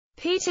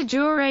Peter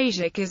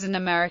Jurasik is an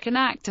American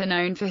actor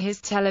known for his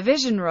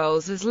television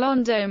roles as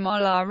Londo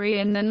Mollari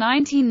in the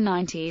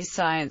 1990s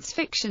science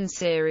fiction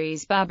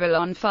series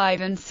Babylon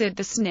 5 and Sid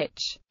the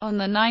Snitch, on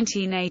the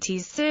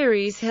 1980s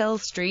series Hill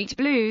Street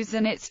Blues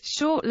and its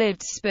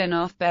short-lived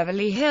spin-off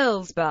Beverly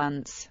Hills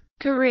Bunts.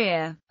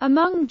 Career.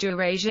 Among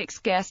Jurasik's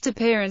guest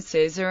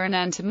appearances are an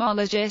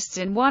entomologist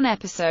in one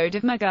episode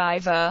of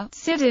MacGyver,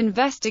 Sid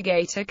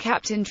investigator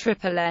Captain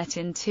Triplett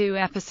in 2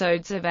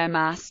 episodes of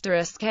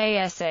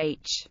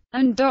M***KSH,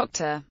 and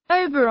Dr.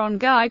 Oberon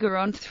Geiger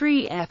on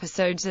 3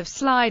 episodes of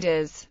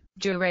Sliders.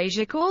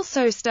 Jurasik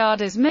also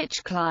starred as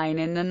Mitch Klein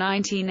in the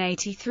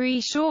 1983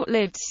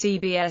 short-lived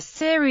CBS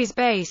series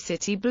Bay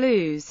City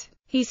Blues.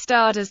 He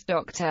starred as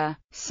Dr.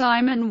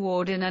 Simon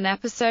Ward in an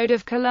episode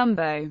of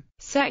Columbo,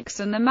 Sex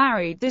and the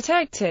Married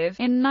Detective,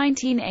 in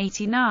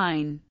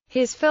 1989.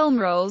 His film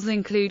roles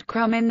include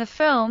Crumb in the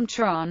film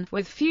Tron,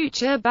 with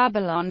future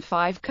Babylon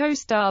 5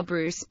 co-star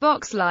Bruce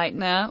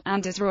Boxleitner,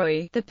 and as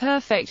Roy, the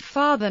perfect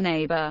father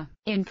neighbor,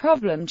 in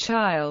Problem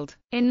Child.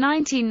 In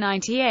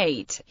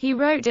 1998, he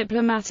wrote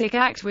Diplomatic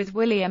Act with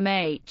William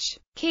H.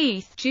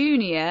 Keith,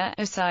 Jr.,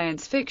 a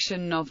science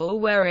fiction novel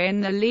wherein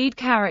the lead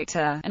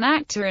character, an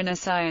actor in a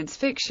science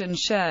fiction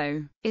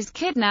show, is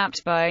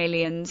kidnapped by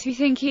aliens who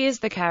think he is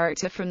the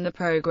character from the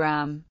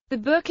program. The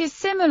book is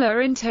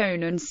similar in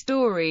tone and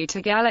story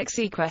to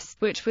Galaxy Quest,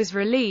 which was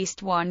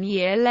released 1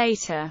 year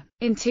later.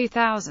 In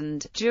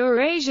 2000,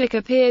 Jurasik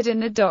appeared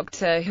in the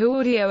Doctor Who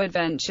audio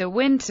adventure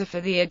Winter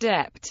for the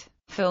Adept.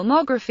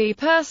 Filmography.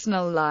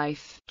 Personal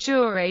life.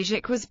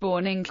 Jurasik was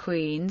born in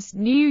Queens,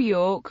 New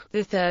York,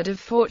 the third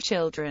of 4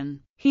 children.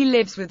 He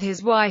lives with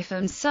his wife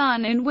and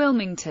son in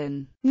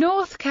Wilmington,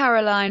 North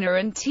Carolina,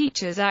 and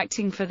teaches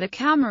acting for the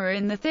camera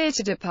in the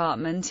theater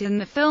department in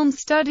the film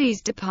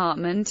studies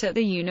department at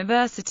the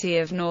University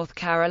of North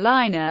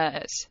Carolina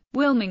at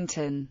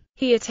Wilmington.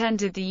 He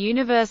attended the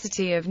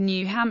University of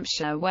New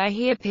Hampshire where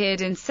he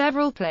appeared in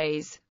several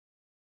plays.